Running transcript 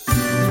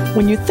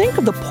When you think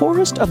of the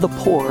poor,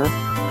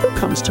 who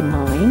comes to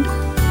mind?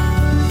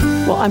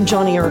 Well, I'm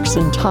Joni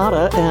Eareckson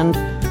Tada,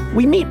 and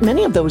we meet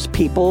many of those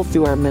people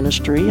through our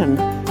ministry. And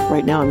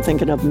right now I'm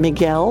thinking of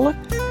Miguel.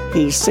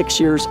 He's 6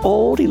 years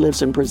old. He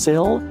lives in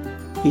Brazil.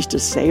 He's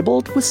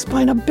disabled with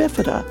spina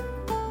bifida.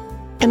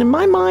 And in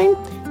my mind,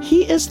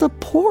 he is the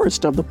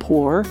poorest of the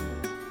poor.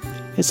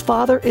 His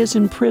father is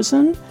in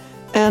prison,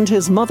 and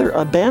his mother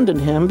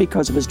abandoned him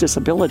because of his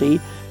disability.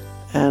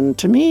 And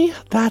to me,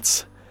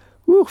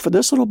 for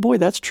this little boy,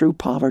 that's true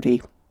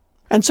poverty.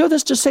 And so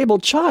this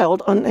disabled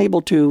child,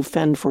 unable to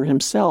fend for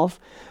himself,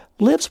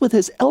 lives with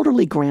his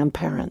elderly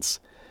grandparents.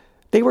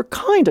 They were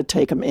kind to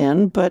take him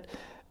in, but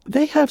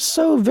they have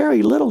so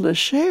very little to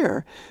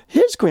share.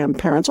 His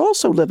grandparents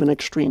also live in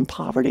extreme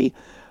poverty.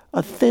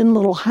 A thin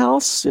little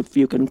house, if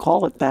you can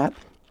call it that,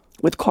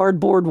 with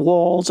cardboard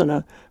walls and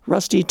a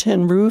rusty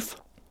tin roof.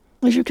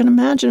 As you can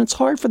imagine, it's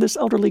hard for this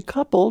elderly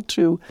couple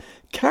to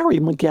carry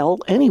Miguel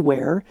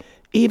anywhere,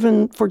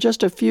 even for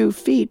just a few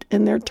feet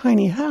in their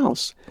tiny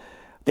house.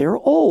 They're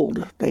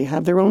old. They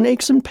have their own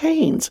aches and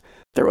pains,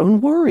 their own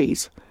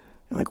worries,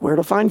 like where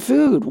to find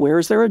food, where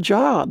is there a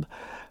job.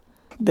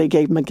 They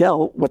gave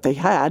Miguel what they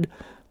had,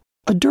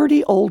 a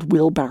dirty old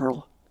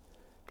wheelbarrow.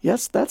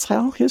 Yes, that's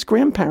how his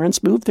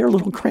grandparents moved their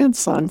little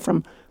grandson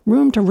from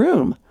room to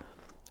room,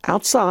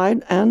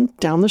 outside and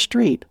down the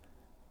street,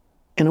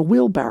 in a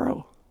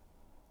wheelbarrow.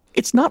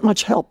 It's not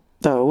much help,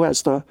 though,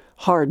 as the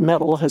hard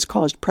metal has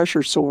caused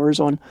pressure sores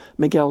on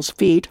Miguel's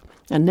feet,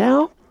 and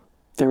now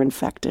they're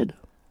infected.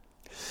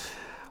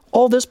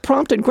 All this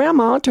prompted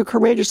Grandma to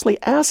courageously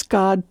ask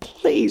God,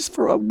 please,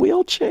 for a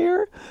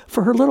wheelchair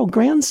for her little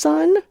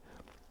grandson.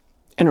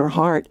 In her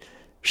heart,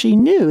 she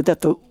knew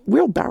that the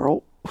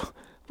wheelbarrow,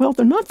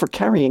 they're not for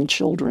carrying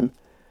children.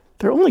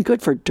 They're only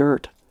good for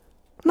dirt,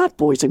 not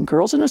boys and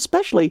girls, and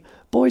especially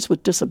boys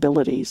with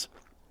disabilities.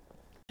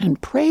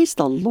 And praise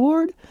the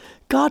Lord,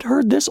 God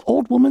heard this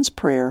old woman's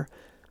prayer.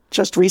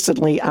 Just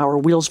recently, our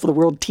Wheels for the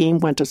World team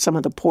went to some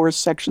of the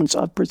poorest sections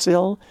of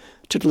Brazil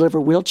to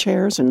deliver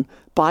wheelchairs and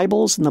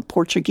Bibles in the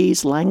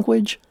Portuguese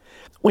language.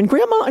 When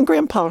Grandma and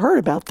Grandpa heard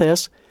about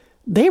this,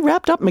 they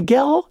wrapped up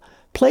Miguel,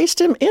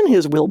 placed him in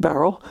his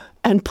wheelbarrow,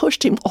 and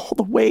pushed him all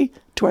the way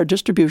to our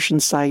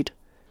distribution site.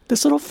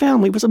 This little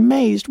family was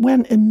amazed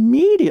when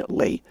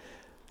immediately,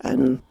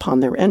 and upon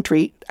their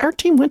entry, our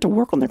team went to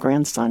work on their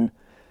grandson.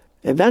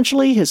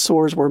 Eventually, his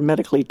sores were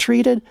medically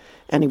treated,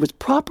 and he was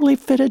properly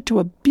fitted to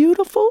a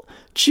beautiful,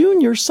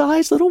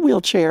 junior-sized little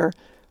wheelchair.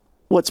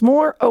 What's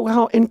more,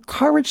 how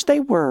encouraged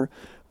they were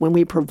when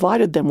we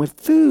provided them with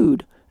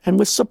food and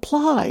with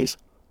supplies.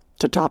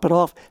 To top it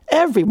off,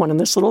 everyone in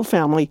this little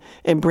family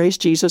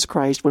embraced Jesus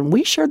Christ when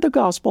we shared the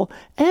gospel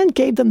and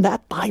gave them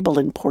that Bible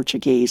in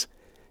Portuguese.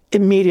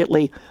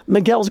 Immediately,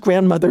 Miguel's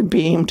grandmother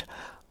beamed.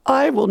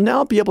 I will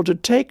now be able to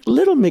take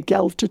little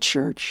Miguel to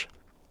church.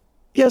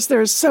 Yes,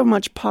 there is so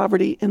much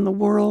poverty in the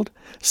world,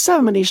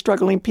 so many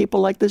struggling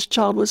people like this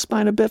child with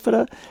spina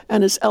bifida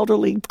and his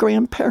elderly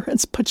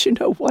grandparents. But you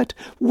know what?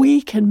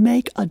 We can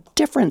make a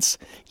difference.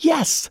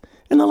 Yes,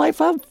 in the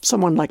life of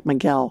someone like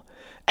Miguel.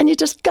 And you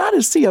just got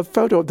to see a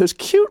photo of this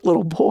cute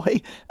little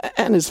boy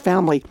and his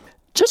family.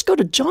 Just go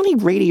to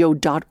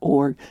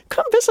johnnyradio.org.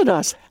 Come visit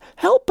us.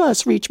 Help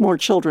us reach more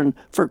children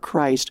for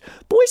Christ.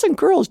 Boys and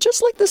girls,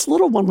 just like this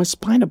little one with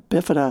spina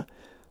bifida.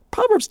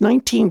 Proverbs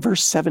 19,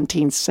 verse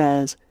 17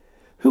 says,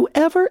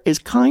 whoever is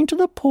kind to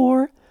the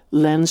poor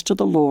lends to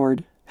the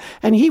Lord,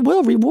 and he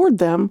will reward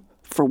them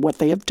for what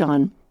they have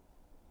done.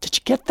 Did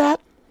you get that?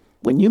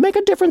 When you make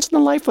a difference in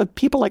the life of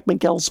people like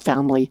Miguel's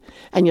family,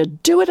 and you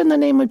do it in the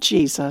name of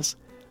Jesus,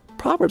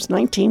 Proverbs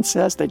 19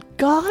 says that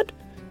God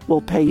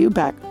will pay you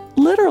back.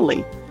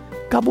 Literally,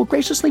 God will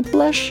graciously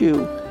bless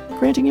you,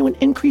 granting you an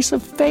increase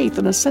of faith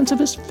and a sense of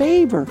his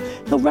favor.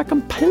 He'll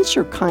recompense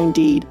your kind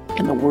deed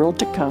in the world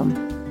to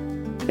come.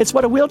 It's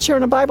what a wheelchair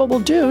and a Bible will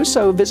do,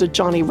 so visit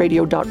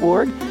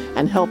johnnyradio.org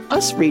and help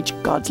us reach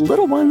God's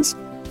little ones,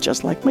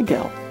 just like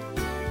Miguel.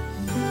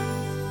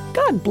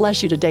 God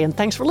bless you today, and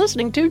thanks for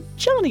listening to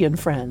Joni and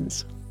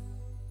Friends.